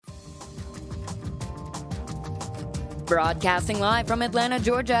Broadcasting live from Atlanta,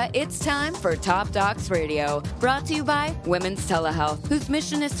 Georgia, it's time for Top Docs Radio. Brought to you by Women's Telehealth, whose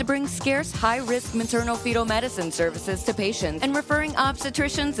mission is to bring scarce, high-risk maternal-fetal medicine services to patients and referring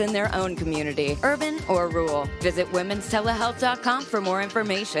obstetricians in their own community, urban or rural. Visit womenstelehealth.com for more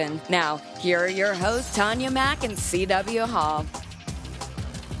information. Now, here are your hosts, Tanya Mack and C.W. Hall.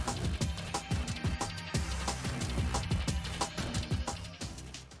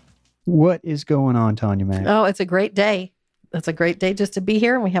 What is going on, Tanya Mack? Oh, it's a great day. It's a great day just to be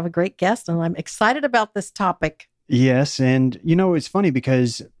here, and we have a great guest, and I'm excited about this topic. Yes, and it's funny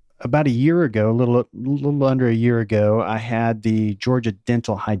because about a year ago, a little under a year ago, I had the Georgia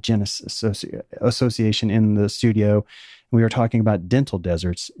Dental Hygienists Association in the studio. We were talking about dental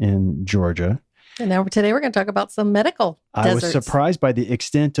deserts in Georgia. And now today we're going to talk about some medical deserts. I was surprised by the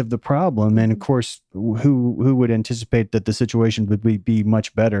extent of the problem. And of course, who would anticipate that the situation would be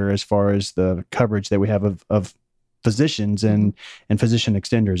much better as far as the coverage that we have of physicians and physician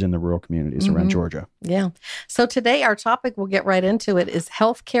extenders in the rural communities around Georgia. Yeah. So today our topic, we'll get right into it, is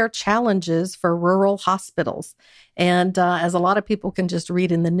healthcare challenges for rural hospitals. And as a lot of people can just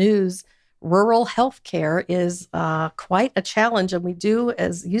read in the news, rural healthcare is quite a challenge. And we do,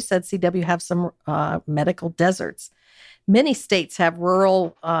 as you said, CW, have some medical deserts. Many states have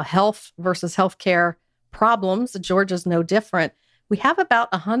rural health versus healthcare problems. Georgia's no different. We have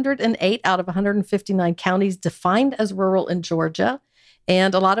about 108 out of 159 counties defined as rural in Georgia.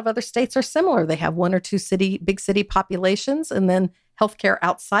 And a lot of other states are similar. They have one or two big city populations, and then healthcare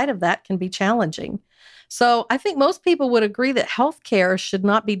outside of that can be challenging. So I think most people would agree that healthcare should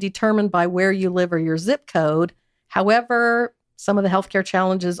not be determined by where you live or your zip code. However, some of the healthcare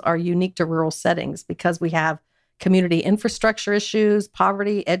challenges are unique to rural settings because we have community infrastructure issues,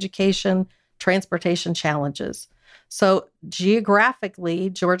 poverty, education, transportation challenges. So geographically,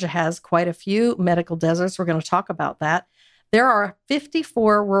 Georgia has quite a few medical deserts. We're going to talk about that. There are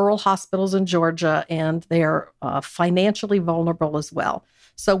 54 rural hospitals in Georgia, and they are financially vulnerable as well.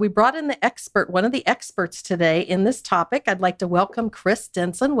 So we brought in one of the experts today in this topic. I'd like to welcome Chris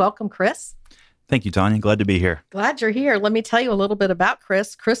Denson. Welcome, Chris. Thank you, Tanya. Glad to be here. Glad you're here. Let me tell you a little bit about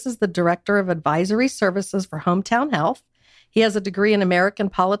Chris. Chris is the Director of Advisory Services for Hometown Health. He has a degree in American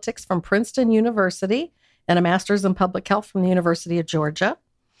Politics from Princeton University and a master's in Public Health from the University of Georgia.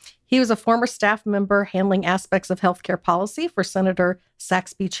 He was a former staff member handling aspects of healthcare policy for Senator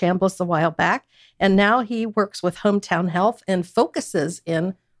Saxby Chambliss a while back, and now he works with Hometown Health and focuses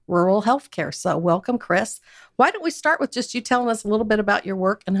in rural healthcare. So welcome, Chris. Why don't we start with just you telling us a little bit about your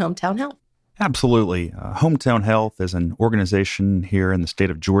work in Hometown Health? Absolutely. Hometown Health is an organization here in the state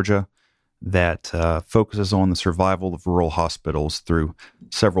of Georgia that focuses on the survival of rural hospitals through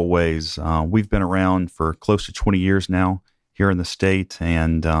several ways. We've been around for close to 20 years now here in the state,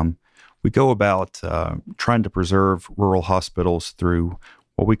 and we go about trying to preserve rural hospitals through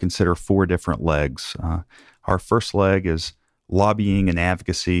what we consider 4 different legs. Our first leg is lobbying and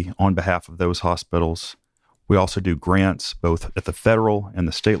advocacy on behalf of those hospitals. We also do grants both at the federal and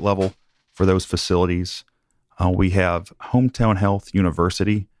the state level for those facilities. We have Hometown Health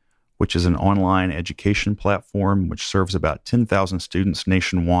University, which is an online education platform which serves about 10,000 students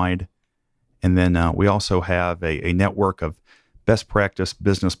nationwide. And then we also have a network of best practice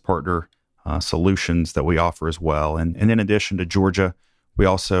business partner solutions that we offer as well. And in addition to Georgia, we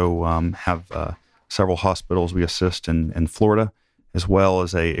also have several hospitals we assist in Florida, as well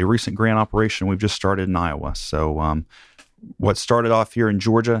as a recent grant operation we've just started in Iowa. So what started off here in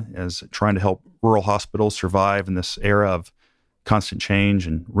Georgia is trying to help rural hospitals survive in this era of constant change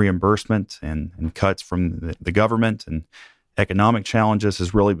and reimbursement and cuts from the government and economic challenges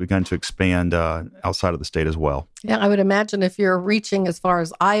has really begun to expand outside of the state as well. Yeah, I would imagine if you're reaching as far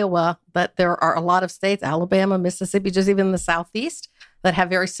as Iowa, that there are a lot of states, Alabama, Mississippi, just even in the Southeast, that have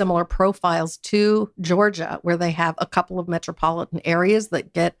very similar profiles to Georgia, where they have a couple of metropolitan areas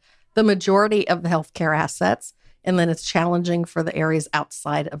that get the majority of the healthcare assets. And then it's challenging for the areas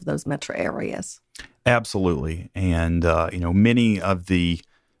outside of those metro areas. Absolutely. And, many of the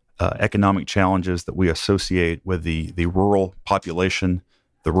economic challenges that we associate with the rural population,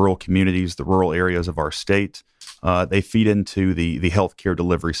 the rural communities, the rural areas of our state, they feed into the healthcare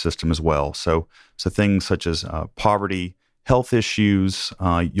delivery system as well. So things such as poverty, health issues,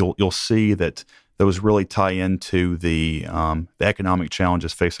 you'll see that those really tie into the economic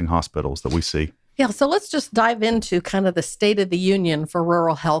challenges facing hospitals that we see. Yeah, so let's just dive into kind of the state of the union for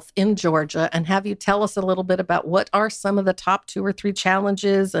rural health in Georgia and have you tell us a little bit about what are some of the top 2 or 3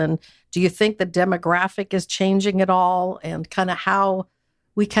 challenges, and do you think the demographic is changing at all, and kind of how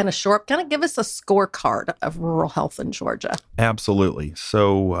we kind of shore up, kind of give us a scorecard of rural health in Georgia. Absolutely.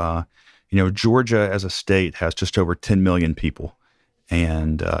 So, Georgia as a state has just over 10 million people,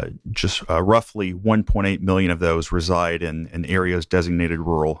 and just roughly 1.8 million of those reside in areas designated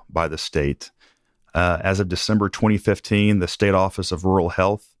rural by the state. As of December 2015, the State Office of Rural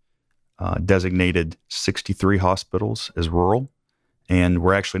Health designated 63 hospitals as rural, and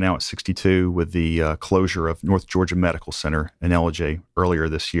we're actually now at 62 with the closure of North Georgia Medical Center in Ellijay earlier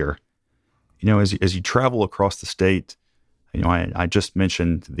this year. As you travel across the state, I just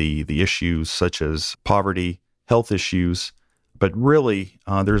mentioned the issues such as poverty, health issues, but really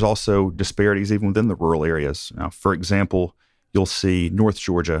there's also disparities even within the rural areas. Now, for example, you'll see North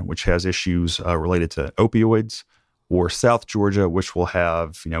Georgia, which has issues related to opioids, or South Georgia, which will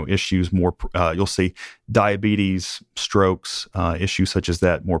have issues more. You'll see diabetes, strokes, issues such as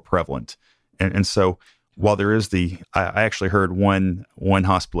that more prevalent, and so. While there is I actually heard one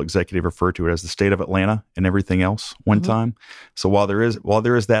hospital executive refer to it as the state of Atlanta and everything else one time. So while there is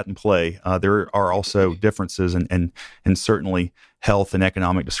that in play, there are also differences and certainly health and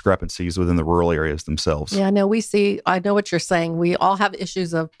economic discrepancies within the rural areas themselves. Yeah, I know what you're saying. We all have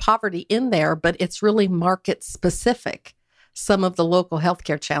issues of poverty in there, but it's really market specific. Some of the local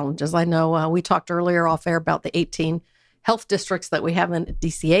healthcare challenges. I know we talked earlier off air about the 18 health districts that we have in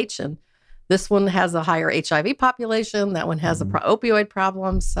DCH, and this one has a higher HIV population. That one has a opioid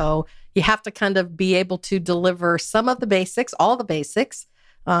problem. So you have to kind of be able to deliver some of the basics, all the basics,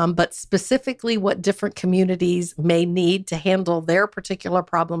 but specifically what different communities may need to handle their particular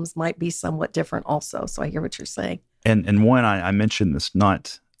problems might be somewhat different also. So I hear what you're saying. And one, I mentioned this,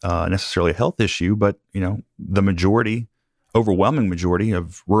 not necessarily a health issue, but, the overwhelming majority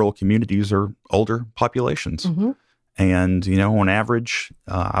of rural communities are older populations. Mm-hmm. And, on average,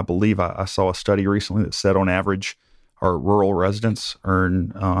 I believe I saw a study recently that said on average, our rural residents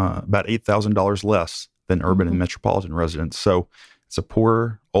earn about $8,000 less than urban and metropolitan residents. So it's a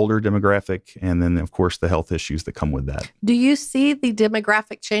poorer, older demographic. And then, of course, the health issues that come with that. Do you see the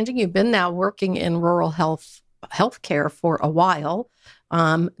demographic changing? You've been now working in rural healthcare for a while.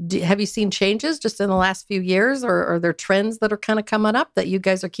 Have you seen changes just in the last few years, or are there trends that are kind of coming up that you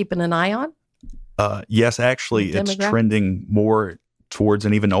guys are keeping an eye on? Yes, actually, it's trending more towards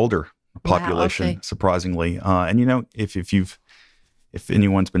an even older population, surprisingly. And if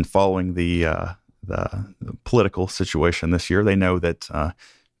anyone's been following the political situation this year, they know that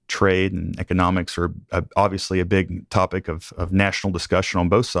trade and economics are obviously a big topic of national discussion on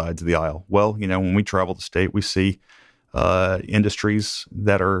both sides of the aisle. Well, when we travel the state, we see industries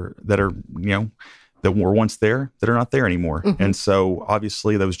that are that were once there that are not there anymore. Mm-hmm. And so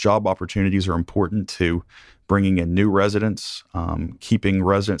obviously those job opportunities are important to bringing in new residents, keeping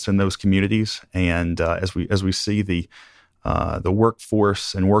residents in those communities. And as we see the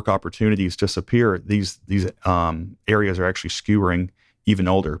workforce and work opportunities disappear, these areas are actually skewing even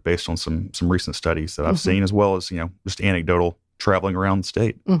older based on some recent studies that I've seen, as well as, just anecdotal traveling around the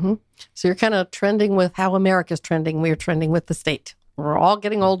state. Mm-hmm. So you're kind of trending with how America's trending. We're trending with the state. We're all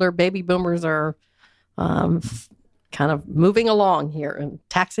getting older. Baby boomers are kind of moving along here and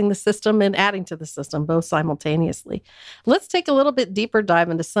taxing the system and adding to the system, both simultaneously. Let's take a little bit deeper dive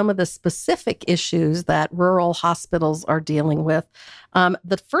into some of the specific issues that rural hospitals are dealing with.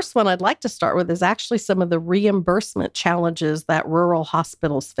 The first one I'd like to start with is actually some of the reimbursement challenges that rural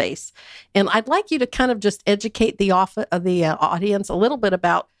hospitals face. And I'd like you to kind of just educate the audience a little bit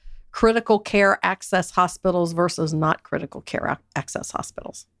about critical care access hospitals versus not critical care access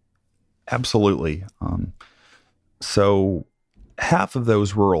hospitals. Absolutely. So half of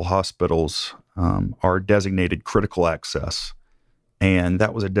those rural hospitals are designated critical access. And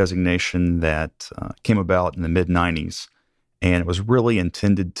that was a designation that came about in the mid-90s. And it was really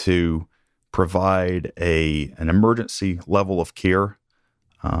intended to provide an emergency level of care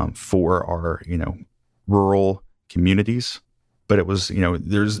for our, rural communities. But it was,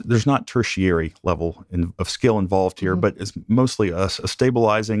 there's not tertiary level of skill involved here, but it's mostly a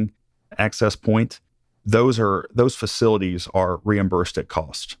stabilizing access point. Those facilities are reimbursed at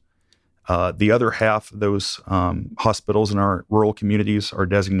cost. The other half of those hospitals in our rural communities are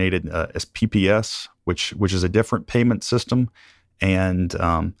designated as PPS, which is a different payment system.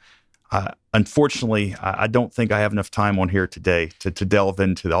 And unfortunately, I don't think I have enough time on here today to delve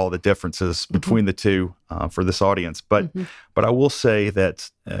into all the differences between the two for this audience. But I will say that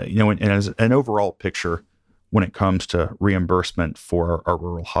as an overall picture, when it comes to reimbursement for our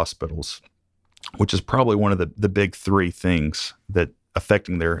rural hospitals, which is probably one of the big three things that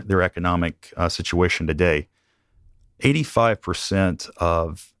affecting their economic situation today. 85%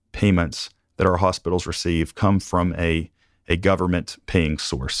 of payments that our hospitals receive come from a government paying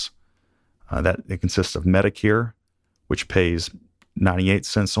source. That it consists of Medicare, which pays 98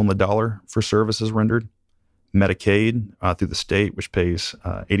 cents on the dollar for services rendered. Medicaid through the state, which pays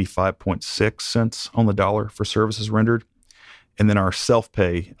 85.6 cents on the dollar for services rendered. And then our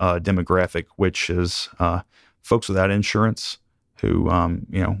self-pay demographic, which is folks without insurance who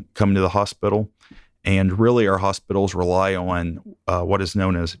come to the hospital. And really our hospitals rely on what is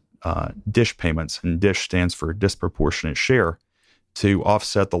known as DSH payments, and DSH stands for disproportionate share, to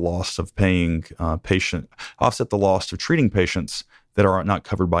offset the loss of treating patients that are not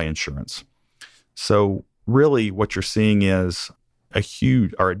covered by insurance. So really what you're seeing is a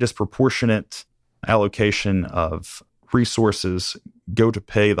disproportionate allocation of resources go to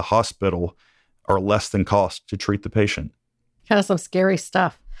pay the hospital or less than cost to treat the patient. Kind of some scary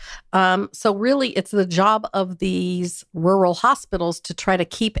stuff. So really, it's the job of these rural hospitals to try to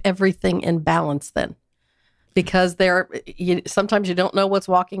keep everything in balance then. Because sometimes you don't know what's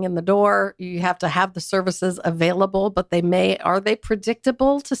walking in the door. You have to have the services available, but are they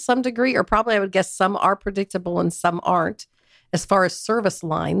predictable to some degree? Or probably I would guess some are predictable and some aren't as far as service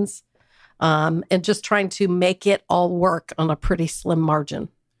lines, and just trying to make it all work on a pretty slim margin.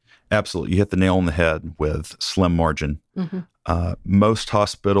 Absolutely. You hit the nail on the head with slim margin. Mm-hmm. Most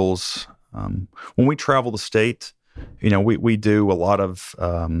hospitals, when we travel the state, we do a lot of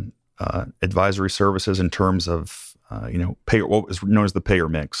advisory services in terms of, payer, what is known as the payer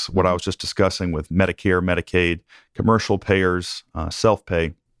mix, what I was just discussing with Medicare, Medicaid, commercial payers,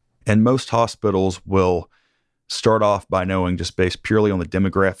 self-pay. And most hospitals will start off by knowing, just based purely on the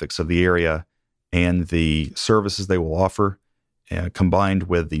demographics of the area and the services they will offer, combined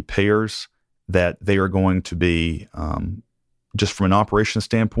with the payers, that they are going to be, just from an operations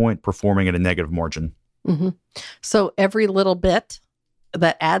standpoint, performing at a negative margin. Mm-hmm. So every little bit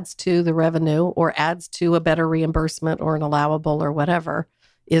that adds to the revenue or adds to a better reimbursement or an allowable or whatever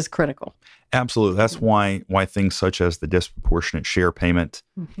is critical. Absolutely. That's why things such as the disproportionate share payment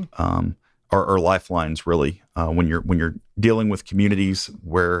are lifelines, really. When you're dealing with communities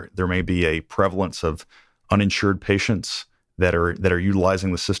where there may be a prevalence of uninsured patients that are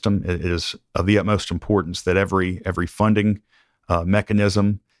utilizing the system, it is of the utmost importance that every funding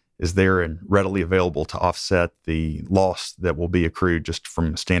mechanism is there and readily available to offset the loss that will be accrued just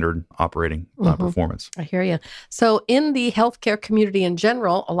from standard operating performance. I hear you. So in the healthcare community in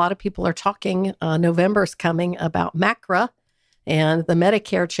general, a lot of people are talking, November's coming, about MACRA and the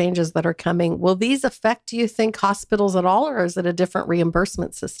Medicare changes that are coming. Will these affect, do you think, hospitals at all, or is it a different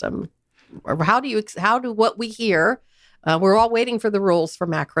reimbursement system? Or how do what we hear, we're all waiting for the rules for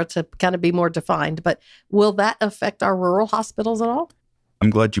MACRA to kind of be more defined, but will that affect our rural hospitals at all? I'm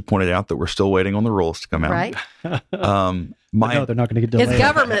glad you pointed out that we're still waiting on the rules to come out. Right. No, they're not going to get delayed. It's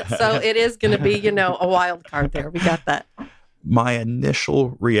government, so it is going to be, a wild card there. We got that. My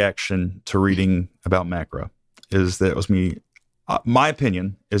initial reaction to reading about MACRA is that it was my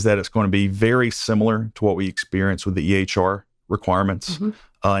opinion is that it's going to be very similar to what we experience with the EHR requirements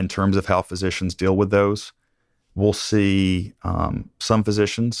in terms of how physicians deal with those. We'll see some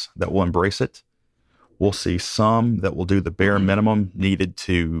physicians that will embrace it. We'll see some that will do the bare minimum needed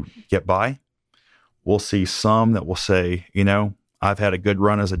to get by. We'll see some that will say, I've had a good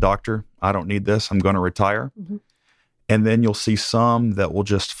run as a doctor. I don't need this. I'm going to retire. Mm-hmm. And then you'll see some that will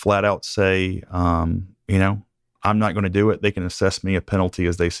just flat out say, I'm not going to do it. They can assess me a penalty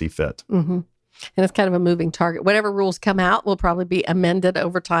as they see fit. Mm-hmm. And it's kind of a moving target. Whatever rules come out will probably be amended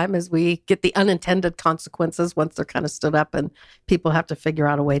over time as we get the unintended consequences once they're kind of stood up and people have to figure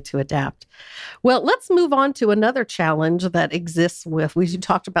out a way to adapt. Well, let's move on to another challenge that exists we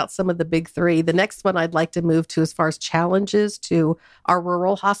talked about some of the big three. The next one I'd like to move to as far as challenges to our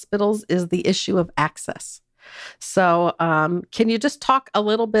rural hospitals is the issue of access. So can you just talk a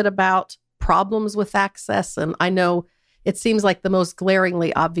little bit about problems with access? And I know it seems like the most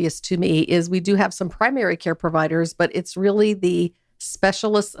glaringly obvious to me is we do have some primary care providers, but it's really the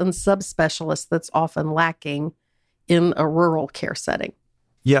specialists and subspecialists that's often lacking in a rural care setting.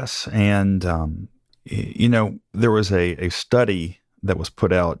 Yes. And, there was a study that was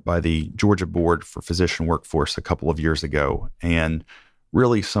put out by the Georgia Board for Physician Workforce a couple of years ago. And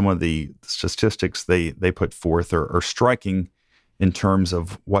really some of the statistics they put forth are striking in terms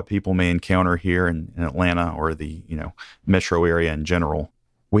of what people may encounter here in Atlanta or the metro area in general.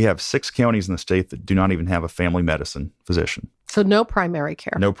 We have 6 counties in the state that do not even have a family medicine physician. So no primary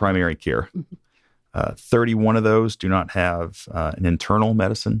care. No primary care. 31 of those do not have an internal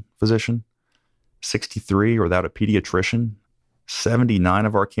medicine physician. 63 are without a pediatrician. 79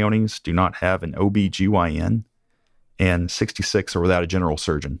 of our counties do not have an OB/GYN, and 66 are without a general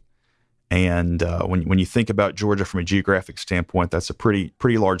surgeon. And when you think about Georgia from a geographic standpoint, that's a pretty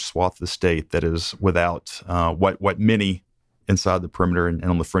large swath of the state that is without what many inside the perimeter and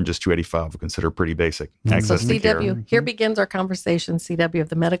on the fringes, 285 we consider pretty basic access So to care. CW, here begins our conversation, CW of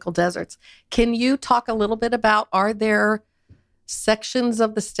the medical deserts. Can you talk a little bit about, are there sections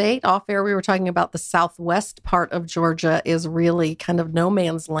of the state? Off air, we were talking about the southwest part of Georgia is really kind of no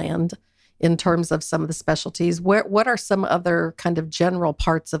man's land in terms of some of the specialties. What are some other kind of general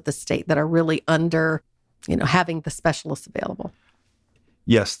parts of the state that are really under, having the specialists available?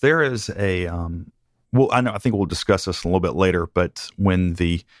 Yes, there is a, I think we'll discuss this a little bit later, but when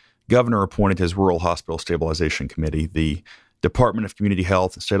the governor appointed his Rural Hospital Stabilization Committee, the Department of Community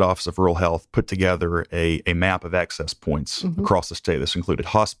Health and State Office of Rural Health put together a map of access points across the state. This included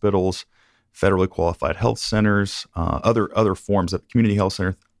hospitals, federally qualified health centers, other forms of community health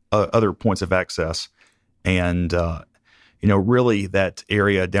center, other points of access. And, really that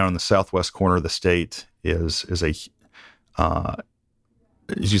area down in the southwest corner of the state is a,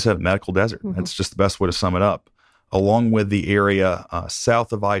 as you said, a medical desert. That's just the best way to sum it up. Along with the area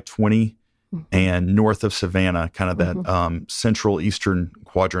south of I-20 and north of Savannah, kind of that central eastern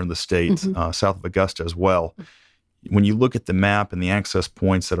quadrant of the state, south of Augusta as well. When you look at the map and the access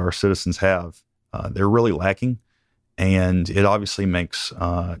points that our citizens have, they're really lacking. And it obviously makes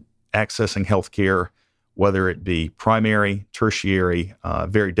accessing healthcare, whether it be primary, tertiary,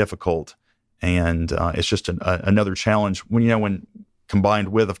 very difficult. And it's just another challenge when combined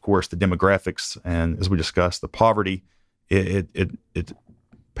with, of course, the demographics and, as we discussed, the poverty, it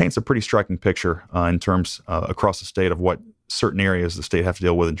paints a pretty striking picture in terms across the state of what certain areas the state have to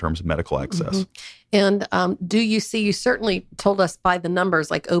deal with in terms of medical access. And do you see, you certainly told us by the numbers,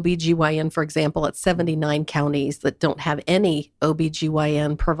 like OBGYN, for example, at 79 counties that don't have any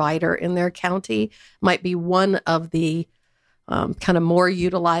OBGYN provider in their county, might be one of the kind of more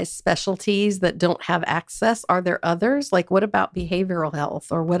utilized specialties that don't have access. Are there others? Like, what about behavioral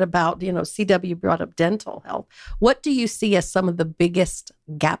health? Or what about, CW brought up dental health. What do you see as some of the biggest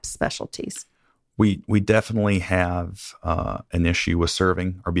gap specialties? We definitely have an issue with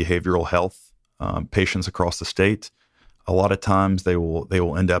serving our behavioral health patients across the state. A lot of times they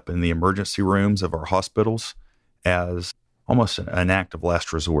will end up in the emergency rooms of our hospitals as almost an act of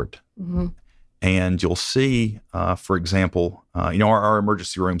last resort. And you'll see, for example, our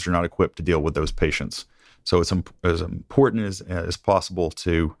emergency rooms are not equipped to deal with those patients. So it's as important as possible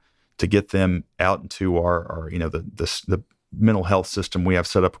to get them out into our the mental health system we have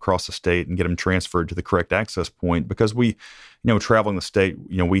set up across the state and get them transferred to the correct access point. Because we, traveling the state,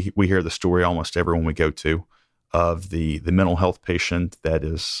 we hear the story almost everyone we go to of the mental health patient that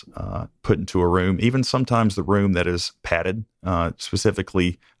is put into a room, even sometimes the room that is padded,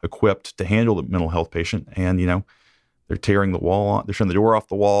 specifically equipped to handle the mental health patient. And, they're tearing the wall, they're tearing the door off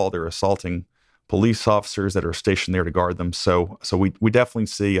the wall, they're assaulting police officers that are stationed there to guard them. So we definitely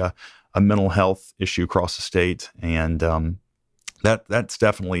see a mental health issue across the state. And that's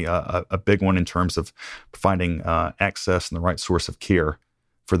definitely a big one in terms of finding access and the right source of care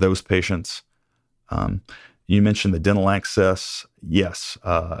for those patients. You mentioned the dental access. Yes.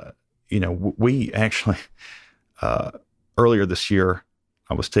 We actually, earlier this year,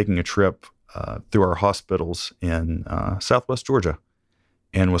 I was taking a trip through our hospitals in Southwest Georgia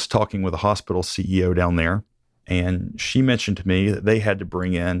and was talking with a hospital CEO down there. And she mentioned to me that they had to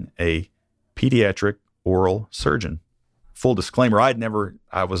bring in a pediatric oral surgeon. Full disclaimer,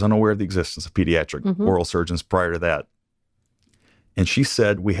 I was unaware of the existence of pediatric oral surgeons prior to that. And she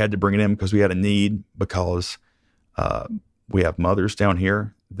said we had to bring it in because we had a need, because we have mothers down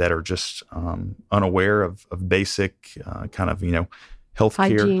here that are just unaware of basic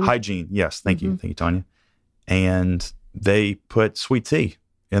healthcare hygiene. Yes, thank you, Tanya. And they put sweet tea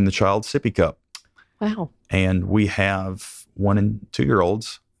in the child's sippy cup. Wow! And we have 1 and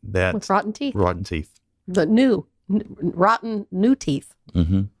 2-year-olds that with rotten teeth. The rotten new teeth.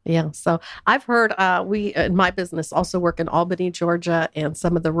 Yeah. So I've heard, we in my business also work in Albany, Georgia, and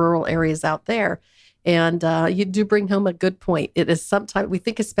some of the rural areas out there. And you do bring home a good point. It is sometimes, we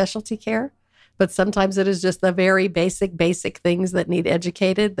think of specialty care, but sometimes it is just the very basic things that need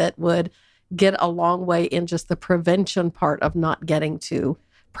educated that would get a long way in just the prevention part of not getting to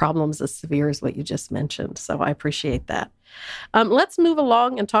problems as severe as what you just mentioned. So I appreciate that. Let's move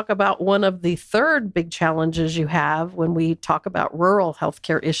along and talk about one of the third big challenges you have when we talk about rural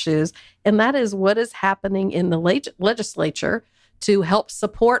healthcare issues, and that is what is happening in the legislature to help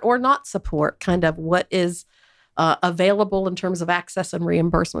support or not support kind of what is available in terms of access and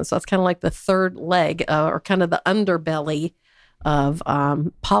reimbursement. So it's kind of like the third leg or kind of the underbelly of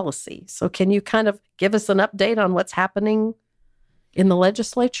policy. So can you kind of give us an update on what's happening in the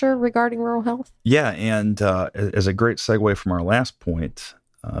legislature regarding rural health? Yeah, and as a great segue from our last point,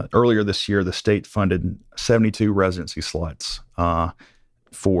 earlier this year, the state funded 72 residency slots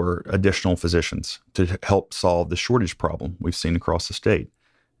for additional physicians to help solve the shortage problem we've seen across the state.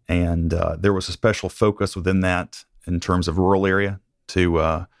 And there was a special focus within that in terms of rural area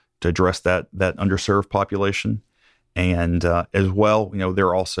to address that underserved population. And as well, there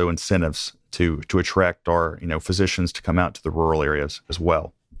are also incentives to attract our physicians to come out to the rural areas as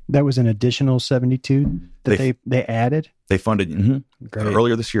well. That was an additional 72 that they added? They funded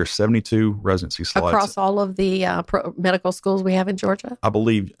earlier this year 72 residency slots. Across all of the medical schools we have in Georgia? I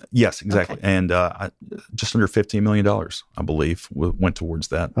believe, yes, exactly. Okay. And just under $15 million, I believe, went towards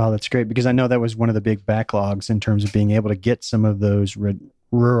that. Oh, that's great, because I know that was one of the big backlogs in terms of being able to get some of those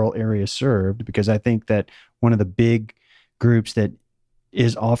rural areas served, because I think that one of the big groups that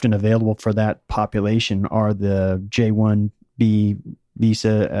is often available for that population are the J-1B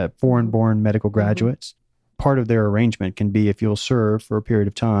visa foreign-born medical graduates. Part of their arrangement can be if you'll serve for a period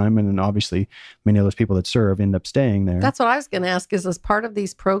of time, and then obviously many of those people that serve end up staying there. That's what I was going to ask, is as part of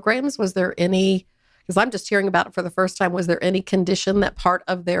these programs, was there any, because I'm just hearing about it for the first time, was there any condition that part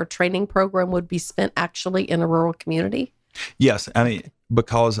of their training program would be spent actually in a rural community? Yes. I mean,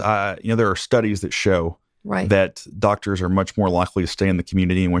 because there are studies that show that doctors are much more likely to stay in the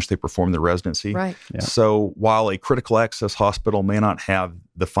community in which they perform their residency. Right. Yeah. So while a critical access hospital may not have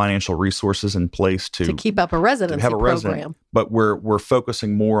the financial resources in place to keep up a residency program, but we're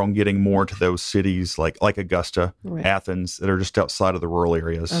focusing more on getting more to those cities like Augusta, Athens, that are just outside of the rural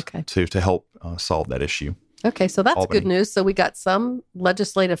areas to help solve that issue. Okay, so that's Albany. Good news. So we got some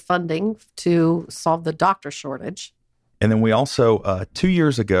legislative funding to solve the doctor shortage. And then we also, 2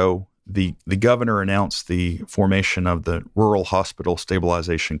 years ago, the governor announced the formation of the Rural Hospital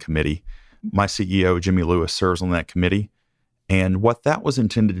Stabilization Committee. My CEO, Jimmy Lewis, serves on that committee. And what that was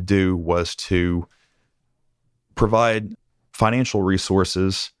intended to do was to provide financial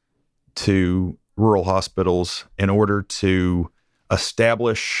resources to rural hospitals in order to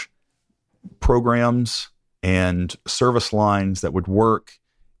establish programs and service lines that would work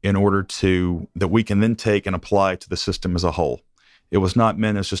in order that we can then take and apply to the system as a whole. It was not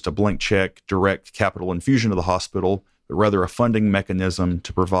meant as just a blank check, direct capital infusion to the hospital, but rather a funding mechanism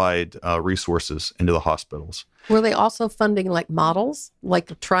to provide resources into the hospitals. Were they also funding like models,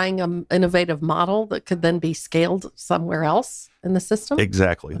 like trying an innovative model that could then be scaled somewhere else in the system?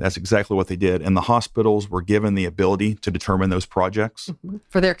 Exactly. That's exactly what they did. And the hospitals were given the ability to determine those projects.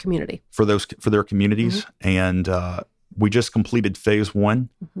 For their community. For their communities. And we just completed phase one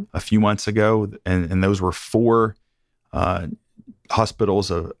a few months ago. And those were 4 hospitals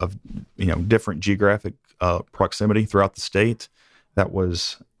of different geographic proximity throughout the state. That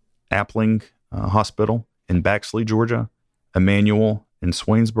was Appling Hospital in Baxley, Georgia, Emmanuel in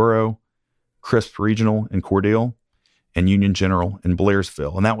Swainsboro, Crisp Regional in Cordele, and Union General in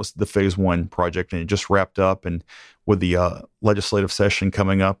Blairsville. And that was the phase one project, and it just wrapped up. And with the legislative session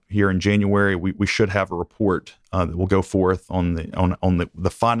coming up here in January, we should have a report that will go forth on the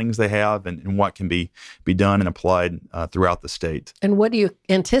findings they have and what can be done and applied throughout the state. And what do you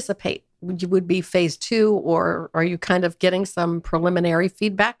anticipate would be phase 2, or are you kind of getting some preliminary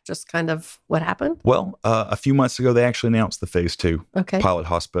feedback, just kind of what happened? Well, a few months ago, they actually announced the phase 2 pilot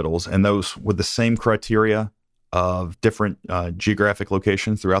hospitals, and those with the same criteria of different geographic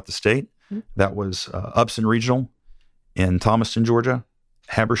locations throughout the state. That was Upson Regional in Thomaston, Georgia,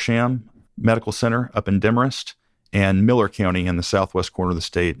 Habersham Medical Center up in Demarest, and Miller County in the southwest corner of the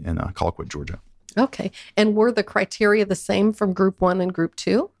state in Colquitt, Georgia. Okay. And were the criteria the same from Group 1 and Group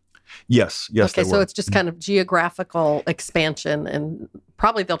 2? Yes. Okay, so it's just kind of geographical expansion, and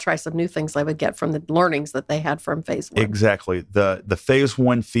probably they'll try some new things I would get from the learnings that they had from phase 1. Exactly. The phase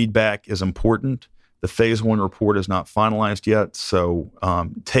 1 feedback is important. The phase 1 report is not finalized yet, so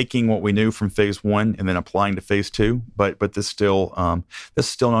taking what we knew from phase 1 and then applying to phase 2. But this is still an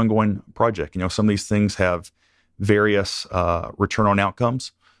ongoing project. Some of these things have various return on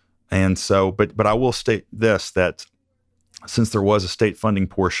outcomes, and so. But I will state this, that since there was a state funding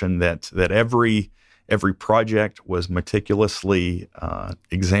portion, that every project was meticulously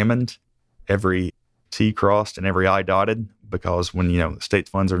examined, every T crossed and every I dotted, because when the state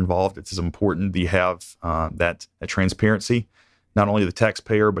funds are involved, it's as important that you have that transparency, not only to the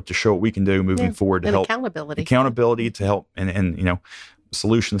taxpayer, but to show what we can do moving forward to and help accountability to help and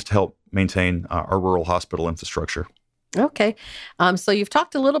solutions to help maintain our rural hospital infrastructure. Okay. So you've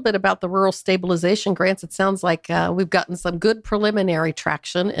talked a little bit about the rural stabilization grants. It sounds like we've gotten some good preliminary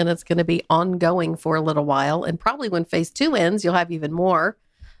traction, and it's going to be ongoing for a little while. And probably when phase 2 ends, you'll have even more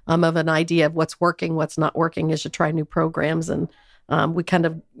of an idea of what's working, what's not working as you try new programs and we kind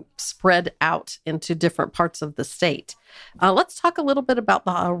of spread out into different parts of the state. Let's talk a little bit about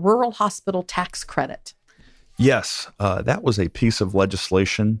the rural hospital tax credit. Yes, that was a piece of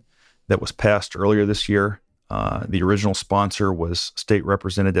legislation that was passed earlier this year. The original sponsor was State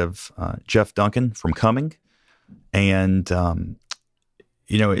Representative Jeff Duncan from Cumming. And,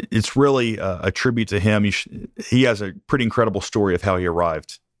 it's really a tribute to him. He has a pretty incredible story of how he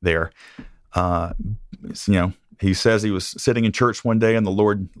arrived there. He says he was sitting in church one day and the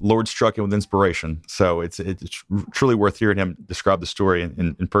Lord struck him with inspiration. So it's truly worth hearing him describe the story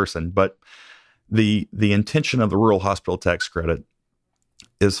in person. But the intention of the rural hospital tax credit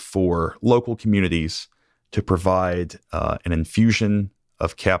is for local communities to provide an infusion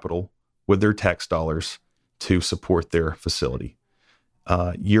of capital with their tax dollars to support their facility.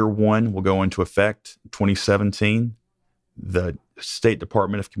 Year one will go into effect 2017. The State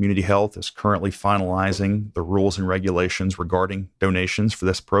Department of Community Health is currently finalizing the rules and regulations regarding donations for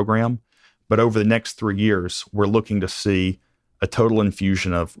this program. But over the next 3 years, we're looking to see a total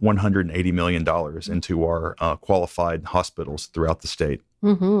infusion of $180 million into our qualified hospitals throughout the state.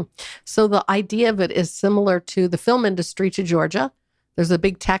 Mm-hmm. So the idea of it is similar to the film industry to Georgia. There's a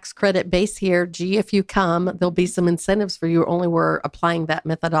big tax credit base here. Gee, if you come, there'll be some incentives for you. Only we're applying that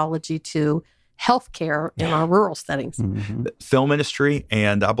methodology to healthcare in our rural settings. Mm-hmm. The film industry,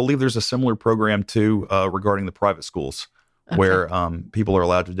 and I believe there's a similar program too regarding the private schools, where people are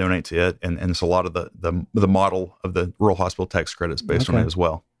allowed to donate to it, and it's a lot of the model of the rural hospital tax credits based on it as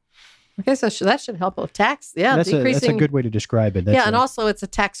well. Okay, so that should help with tax. Yeah, that's decreasing. A good way to describe it. And also it's a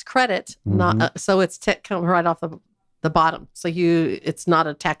tax credit, not so it's coming right off the bottom. So it's not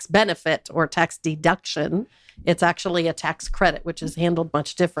a tax benefit or tax deduction. It's actually a tax credit, which is handled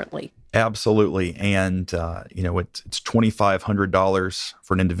much differently. Absolutely, and it's $2,500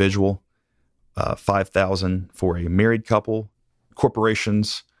 for an individual, $5,000 for a married couple.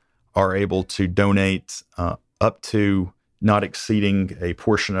 Corporations are able to donate up to not exceeding a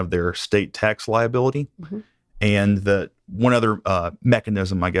portion of their state tax liability. Mm-hmm. And the one other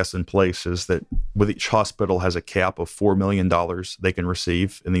mechanism, I guess, in place is that with each hospital has a cap of $4 million they can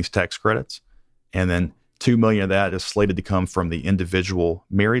receive in these tax credits. And then $2 million of that is slated to come from the individual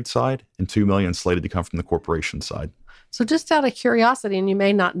married side, and $2 million slated to come from the corporation side. So just out of curiosity, and you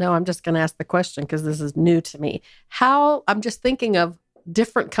may not know, I'm just going to ask the question because this is new to me. I'm just thinking of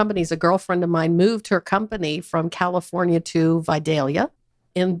different companies. A girlfriend of mine moved her company from California to Vidalia,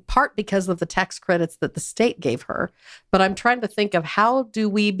 in part because of the tax credits that the state gave her. But I'm trying to think of how do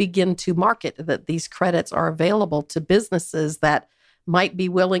we begin to market that these credits are available to businesses that might be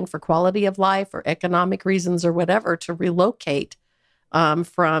willing for quality of life or economic reasons or whatever to relocate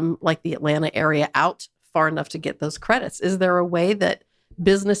from like the Atlanta area out far enough to get those credits. Is there a way that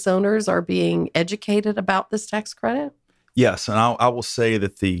business owners are being educated about this tax credit? Yes, and I will say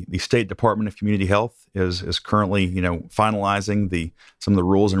that the State Department of Community Health is currently, finalizing some of the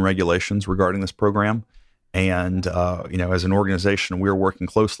rules and regulations regarding this program. And, as an organization, we're working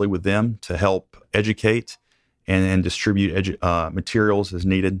closely with them to help educate and distribute materials as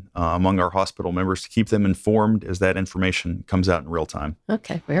needed among our hospital members to keep them informed as that information comes out in real time.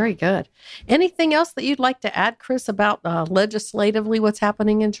 Okay, very good. Anything else that you'd like to add, Chris, about legislatively what's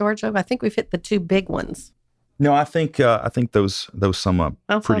happening in Georgia? I think we've hit the two big ones. No, I think those sum up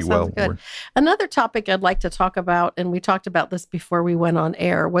pretty well. Good. Another topic I'd like to talk about, and we talked about this before we went on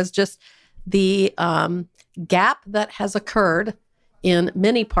air, was just the gap that has occurred in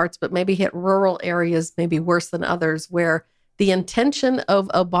many parts, but maybe hit rural areas maybe worse than others, where the intention of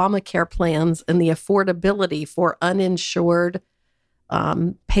Obamacare plans and the affordability for uninsured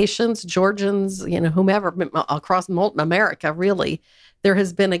patients, Georgians, whomever, across America, really, there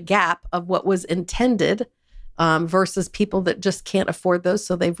has been a gap of what was intended versus people that just can't afford those,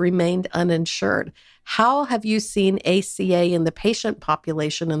 so they've remained uninsured. How have you seen ACA and the patient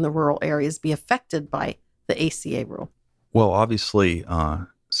population in the rural areas be affected by the ACA rule? Well, obviously,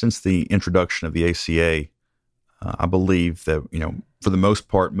 since the introduction of the ACA, I believe that, for the most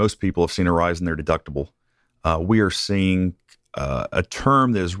part, most people have seen a rise in their deductible. We are seeing a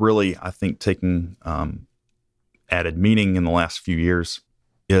term that is really, I think, taking added meaning in the last few years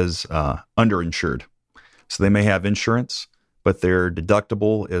is underinsured. So they may have insurance, but their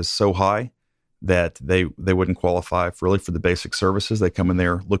deductible is so high that they wouldn't qualify for the basic services. They come in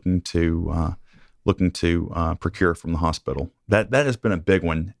there looking to procure from the hospital. That has been a big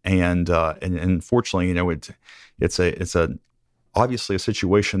one, and unfortunately, it's obviously a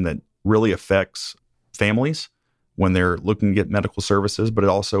situation that really affects families when they're looking to get medical services, but it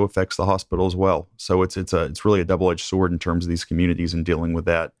also affects the hospital as well. So it's really a double-edged sword in terms of these communities and dealing with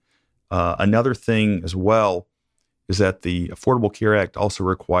that. Another thing as well is that the Affordable Care Act also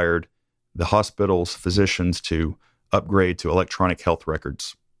required the hospital's physicians to upgrade to electronic health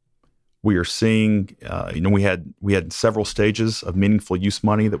records. We are seeing, we had several stages of meaningful use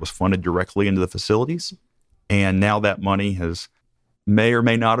money that was funded directly into the facilities, and now that money may or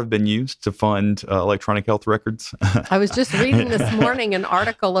may not have been used to fund electronic health records. I was just reading this morning an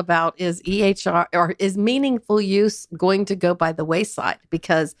article about is EHR or is meaningful use going to go by the wayside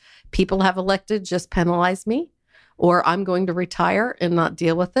because people have elected just penalize me, or I'm going to retire and not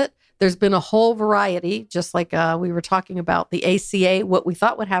deal with it. There's been a whole variety, just like we were talking about the ACA, what we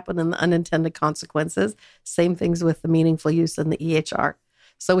thought would happen and the unintended consequences. Same things with the meaningful use and the EHR.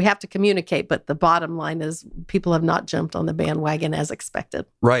 So we have to communicate, but the bottom line is people have not jumped on the bandwagon as expected.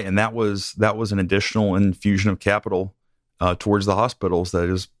 Right, and that was an additional infusion of capital towards the hospitals that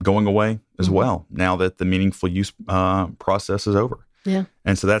is going away as well now that the meaningful use process is over. Yeah,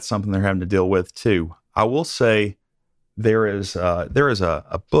 and so that's something they're having to deal with too. I will say there is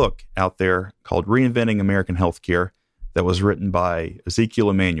a book out there called Reinventing American Healthcare that was written by Ezekiel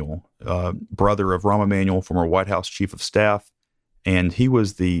Emanuel, brother of Rahm Emanuel, former White House Chief of Staff. And he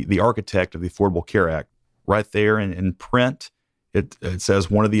was the architect of the Affordable Care Act. Right there in print, it says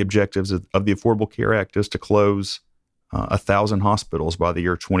one of the objectives of the Affordable Care Act is to close 1,000 hospitals by the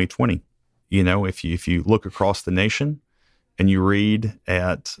year 2020. If you look across the nation and you read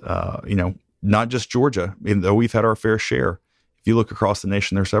at, not just Georgia, even though we've had our fair share, if you look across the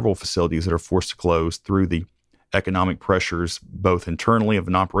nation, there are several facilities that are forced to close through the economic pressures, both internally of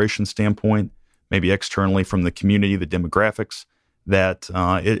an operations standpoint, maybe externally from the community, the demographics, that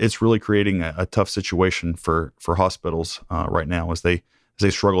it's really creating a tough situation for hospitals right now as they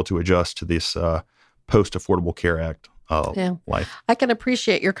struggle to adjust to this post-Affordable Care Act life. I can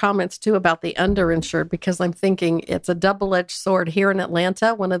appreciate your comments too about the underinsured because I'm thinking it's a double-edged sword here in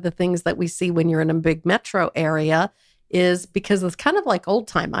Atlanta. One of the things that we see when you're in a big metro area is because it's kind of like old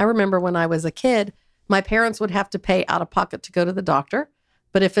time. I remember when I was a kid, my parents would have to pay out of pocket to go to the doctor.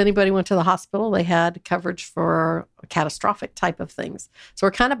 But if anybody went to the hospital, they had coverage for catastrophic type of things. So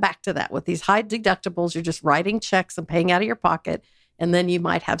we're kind of back to that with these high deductibles. You're just writing checks and paying out of your pocket. And then you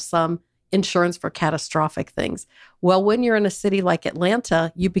might have some insurance for catastrophic things. Well, when you're in a city like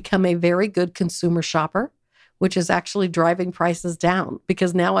Atlanta, you become a very good consumer shopper, which is actually driving prices down.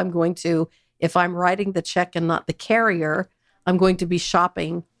 Because now if I'm writing the check and not the carrier, I'm going to be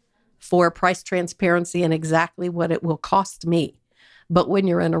shopping for price transparency and exactly what it will cost me. But when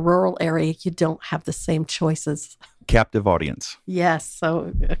you're in a rural area, you don't have the same choices. Captive audience. Yes.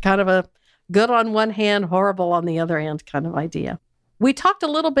 So kind of a good on one hand, horrible on the other hand kind of idea. We talked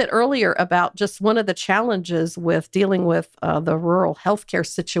a little bit earlier about just one of the challenges with dealing with the rural healthcare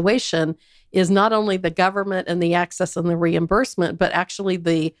situation is not only the government and the access and the reimbursement, but actually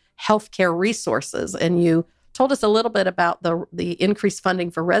the healthcare resources. And you told us a little bit about the increased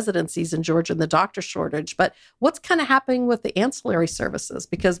funding for residencies in Georgia and the doctor shortage, but what's kind of happening with the ancillary services?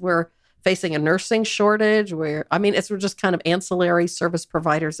 Because we're facing a nursing shortage we're just kind of ancillary service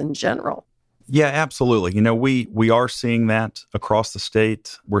providers in general. Yeah, absolutely. We are seeing that across the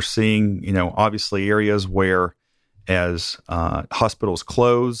state. We're seeing, obviously areas where as hospitals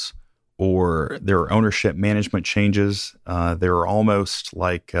close or their ownership management changes, there are almost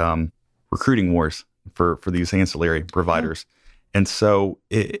like recruiting wars for these ancillary providers. And so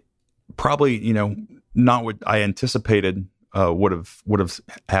it probably, not what I anticipated would have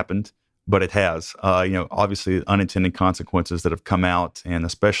happened, but it has. Obviously unintended consequences that have come out, and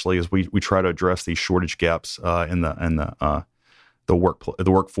especially as we try to address these shortage gaps in the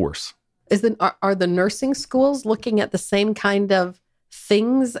workforce. Are the nursing schools looking at the same kind of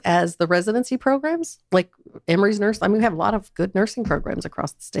things as the residency programs? Like Emory's Nurse? We have a lot of good nursing programs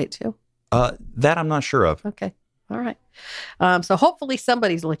across the state too. That I'm not sure of. Okay. All right. So hopefully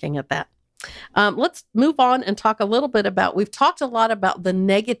somebody's looking at that. Let's move on and talk a little bit about, we've talked a lot about the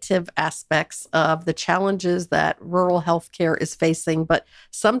negative aspects of the challenges that rural healthcare is facing, but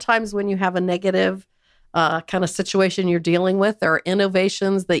sometimes when you have a negative kind of situation you're dealing with, there are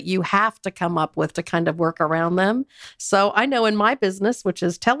innovations that you have to come up with to kind of work around them. So I know in my business, which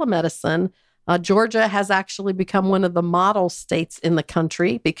is telemedicine, Georgia has actually become one of the model states in the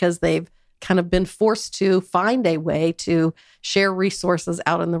country because they've kind of been forced to find a way to share resources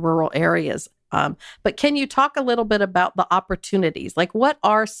out in the rural areas. But can you talk a little bit about the opportunities? Like what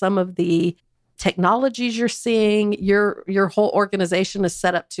are some of the technologies you're seeing? Your whole organization is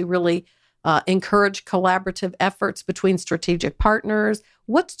set up to really encourage collaborative efforts between strategic partners.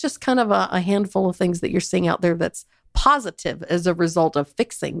 What's just kind of a handful of things that you're seeing out there that's positive as a result of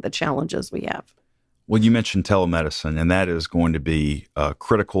fixing the challenges we have? Well, you mentioned telemedicine, and that is going to be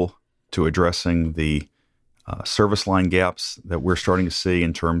critical to addressing the service line gaps that we're starting to see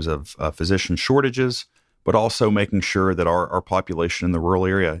in terms of physician shortages, but also making sure that our population in the rural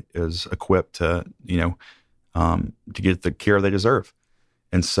area is equipped to get the care they deserve.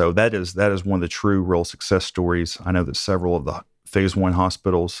 And so that is one of the true real success stories. I know that several of the phase 1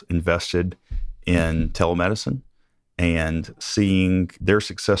 hospitals invested in telemedicine, and seeing their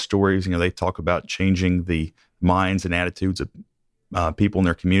success stories, they talk about changing the minds and attitudes of people in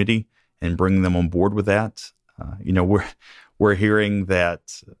their community and bringing them on board with that. We're hearing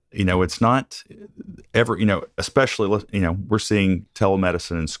that, it's not ever, especially, we're seeing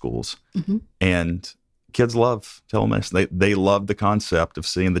telemedicine in schools, and kids love telemedicine. They love the concept of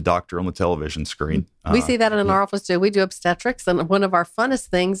seeing the doctor on the television screen. We see that in our office too. We do obstetrics, and one of our funnest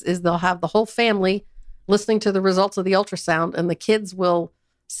things is they'll have the whole family listening to the results of the ultrasound, and the kids will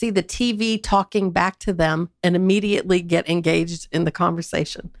see the TV talking back to them and immediately get engaged in the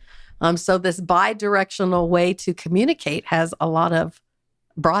conversation. So this bi-directional way to communicate has a lot of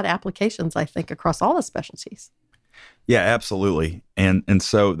broad applications, I think, across all the specialties. Yeah, absolutely. And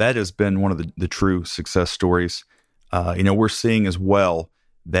so that has been one of the true success stories. We're seeing as well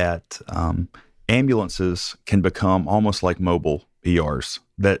that ambulances can become almost like mobile ERs.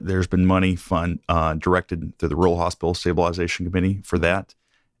 That there's been money directed to the Rural Hospital Stabilization Committee for that.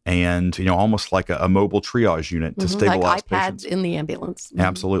 And, almost like a mobile triage unit to stabilize like iPads patients. in the ambulance.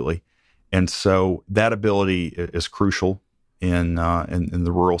 Absolutely. And so that ability is crucial in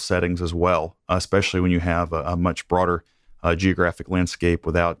the rural settings as well, especially when you have a much broader geographic landscape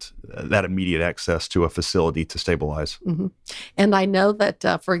without that immediate access to a facility to stabilize. Mm-hmm. And I know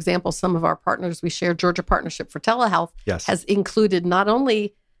that, for example, some of our partners, we share Georgia Partnership for Telehealth, has included not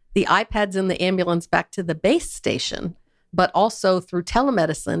only the iPads in the ambulance back to the base station, but also through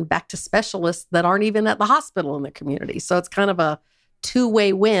telemedicine back to specialists that aren't even at the hospital in the community. So it's kind of a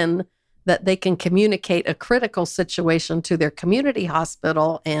two-way win that they can communicate a critical situation to their community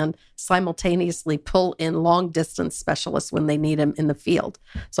hospital and simultaneously pull in long-distance specialists when they need them in the field.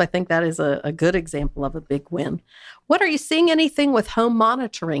 So I think that is a good example of a big win. What are you seeing anything with home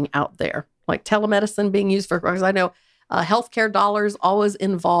monitoring out there, like telemedicine being used for, because I know healthcare dollars always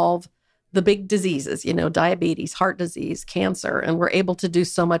involve the big diseases, diabetes, heart disease, cancer, and we're able to do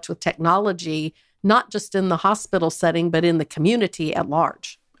so much with technology, not just in the hospital setting, but in the community at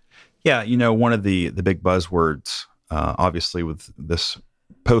large. Yeah, one of the big buzzwords, obviously, with this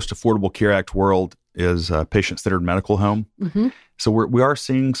post-Affordable Care Act world is patient-centered medical home. Mm-hmm. So we are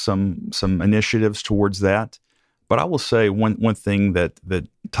seeing some initiatives towards that. But I will say one thing that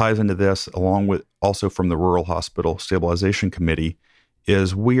ties into this, along with also from the Rural Hospital Stabilization Committee,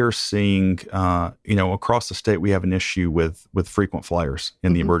 is we are seeing, across the state, we have an issue with frequent flyers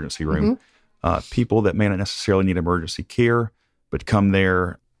in the emergency room. Mm-hmm. People that may not necessarily need emergency care, but come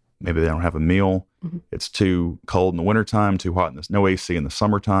there. Maybe they don't have a meal. Mm-hmm. It's too cold in the wintertime, too hot, no AC in the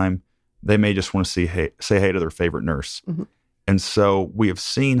summertime. They may just want to say hey to their favorite nurse. Mm-hmm. And so we have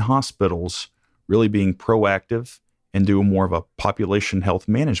seen hospitals really being proactive and do more of a population health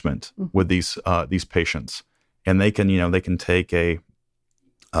management with these patients. And they can take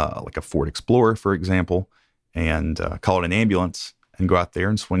like a Ford Explorer, for example, and call it an ambulance and go out there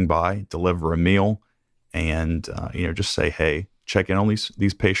and swing by, deliver a meal, and just say hey. Check in on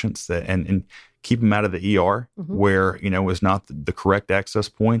these patients and keep them out of the ER where, is not the correct access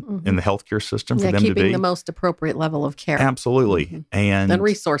point in the healthcare system for them to be. Keeping the most appropriate level of care. Absolutely. And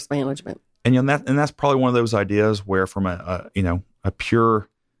resource management. And that's probably one of those ideas where from a pure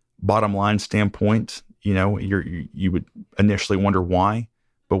bottom line standpoint, you would initially wonder why,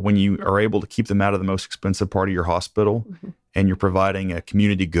 but when you are able to keep them out of the most expensive part of your hospital and you're providing a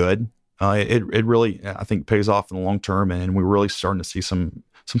community good, it really, I think, pays off in the long term, and we're really starting to see some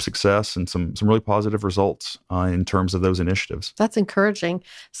success and some really positive results in terms of those initiatives. That's encouraging.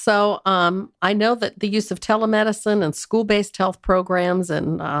 So I know that the use of telemedicine and school-based health programs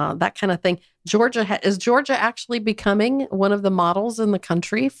and that kind of thing, is Georgia actually becoming one of the models in the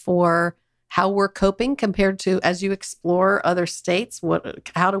country for how we're coping compared to as you explore other states?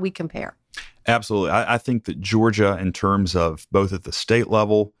 How do we compare? Absolutely. I think that Georgia, in terms of both at the state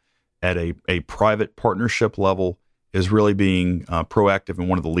level, at a private partnership level, is really being proactive and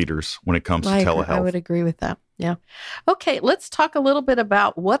one of the leaders when it comes to telehealth. I would agree with that. Yeah. Okay, let's talk a little bit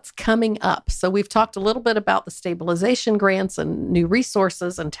about what's coming up. So we've talked a little bit about the stabilization grants and new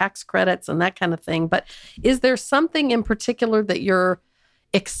resources and tax credits and that kind of thing. But is there something in particular that you're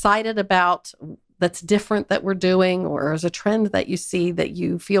excited about that's different that we're doing, or is a trend that you see that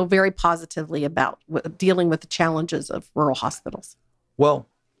you feel very positively about dealing with the challenges of rural hospitals? Well,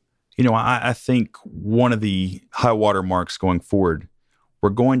 I think one of the high water marks going forward,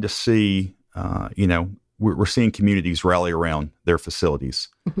 we're going to see, we're seeing communities rally around their facilities.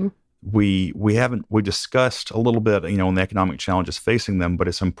 Mm-hmm. We discussed a little bit, on the economic challenges facing them, but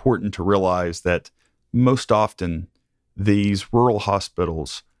it's important to realize that most often these rural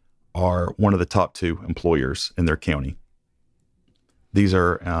hospitals are one of the top 2 employers in their county. These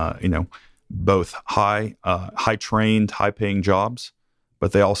are, both high trained, high paying jobs,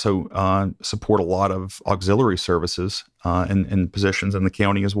 but they also support a lot of auxiliary services and positions in the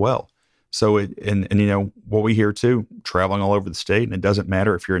county as well. So what we hear too, traveling all over the state, and it doesn't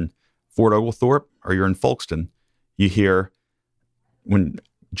matter if you're in Fort Oglethorpe or you're in Folkston, you hear when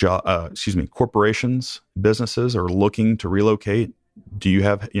corporations, businesses are looking to relocate. Do you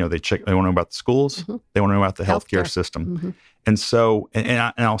have, they want to know about the schools, mm-hmm. they want to know about the healthcare system. Mm-hmm. And so,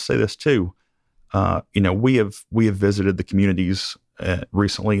 and I'll say this too, we have visited the communities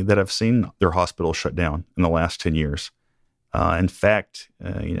recently that have seen their hospitals shut down in the last 10 years. In fact,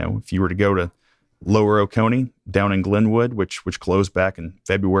 if you were to go to Lower Oconee down in Glenwood, which closed back in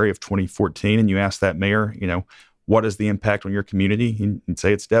February of 2014, and you ask that mayor, what is the impact on your community? He'd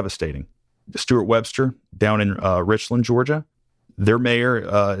say it's devastating. Stuart Webster down in Richland, Georgia, their mayor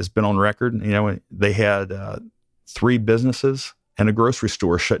has been on record. They had 3 businesses and a grocery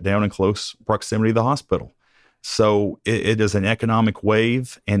store shut down in close proximity to the hospital. So it is an economic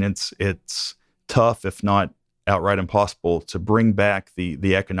wave, and it's tough, if not outright impossible, to bring back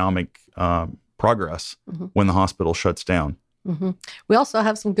the economic progress mm-hmm. when the hospital shuts down. Mm-hmm. We also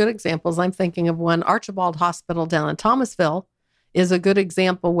have some good examples. I'm thinking of one, Archibald Hospital down in Thomasville is a good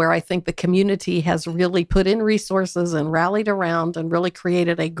example where I think the community has really put in resources and rallied around and really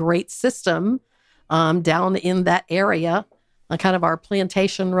created a great system down in that area, kind of our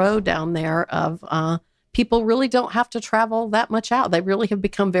Plantation Road down there of people really don't have to travel that much out. They really have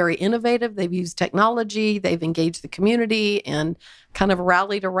become very innovative. They've used technology. They've engaged the community and kind of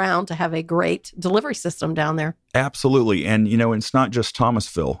rallied around to have a great delivery system down there. Absolutely. And, it's not just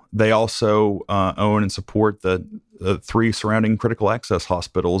Thomasville. They also own and support the 3 surrounding critical access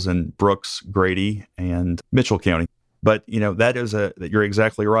hospitals in Brooks, Grady, and Mitchell County. But, you're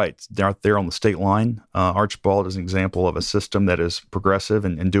exactly right. They're out there on the state line. Archibald is an example of a system that is progressive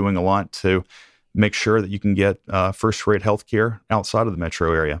and doing a lot to make sure that you can get first-rate health care outside of the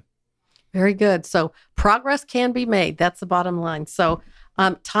metro area. Very good. So progress can be made. That's the bottom line. So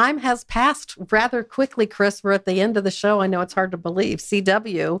time has passed rather quickly, Chris. We're at the end of the show. I know it's hard to believe.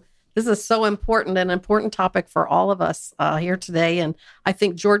 CW, this is so important, an important topic for all of us here today. And I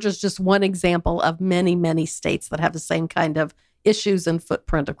think Georgia's just one example of many, many states that have the same kind of issues and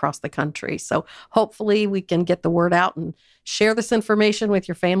footprint across the country. So hopefully we can get the word out and share this information with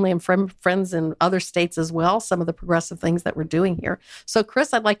your family and friends in other states as well, some of the progressive things that we're doing here. So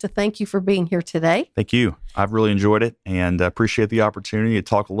Chris, I'd like to thank you for being here today. Thank you. I've really enjoyed it and appreciate the opportunity to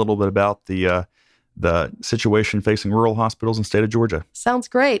talk a little bit about the situation facing rural hospitals in the state of Georgia. Sounds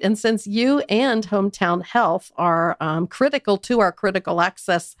great. And since you and Hometown Health are critical to our critical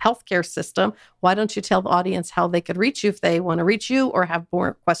access healthcare system, why don't you tell the audience how they could reach you if they want to reach you or have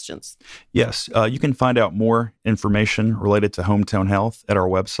more questions? Yes, you can find out more information related to Hometown Health at our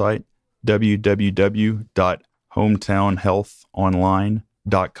website,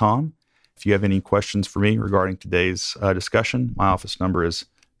 www.hometownhealthonline.com. If you have any questions for me regarding today's discussion, my office number is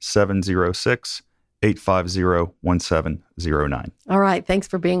 706-850-1709. All right. Thanks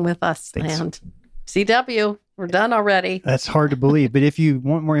for being with us. Thanks. And CW, we're done already. That's hard to believe. But if you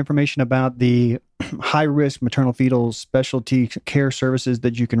want more information about the high-risk maternal fetal specialty care services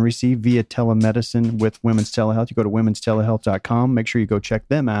that you can receive via telemedicine with Women's Telehealth, you go to womenstelehealth.com. Make sure you go check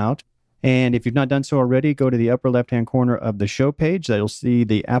them out. And if you've not done so already, go to the upper left-hand corner of the show page. You'll see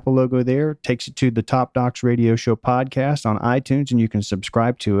the Apple logo there. It takes you to the Top Docs Radio Show podcast on iTunes, and you can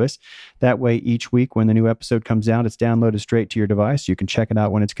subscribe to us. That way, each week when the new episode comes out, it's downloaded straight to your device. You can check it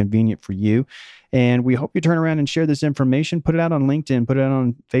out when it's convenient for you. And we hope you turn around and share this information. Put it out on LinkedIn, put it out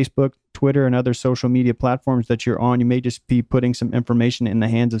on Facebook, Twitter, and other social media platforms that you're on. You may just be putting some information in the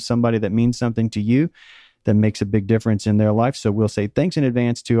hands of somebody that means something to you, that makes a big difference in their life. So we'll say thanks in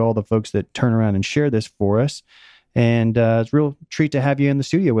advance to all the folks that turn around and share this for us. And it's a real treat to have you in the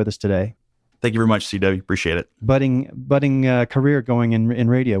studio with us today. Thank you very much, CW. Appreciate it. Budding career going in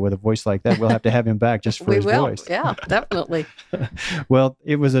radio with a voice like that. We'll have to have him back just for his voice. Yeah, definitely. Well,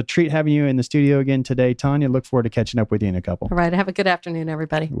 it was a treat having you in the studio again today, Tanya. Look forward to catching up with you in a couple. All right. Have a good afternoon,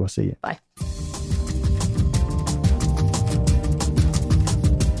 everybody. We'll see you. Bye.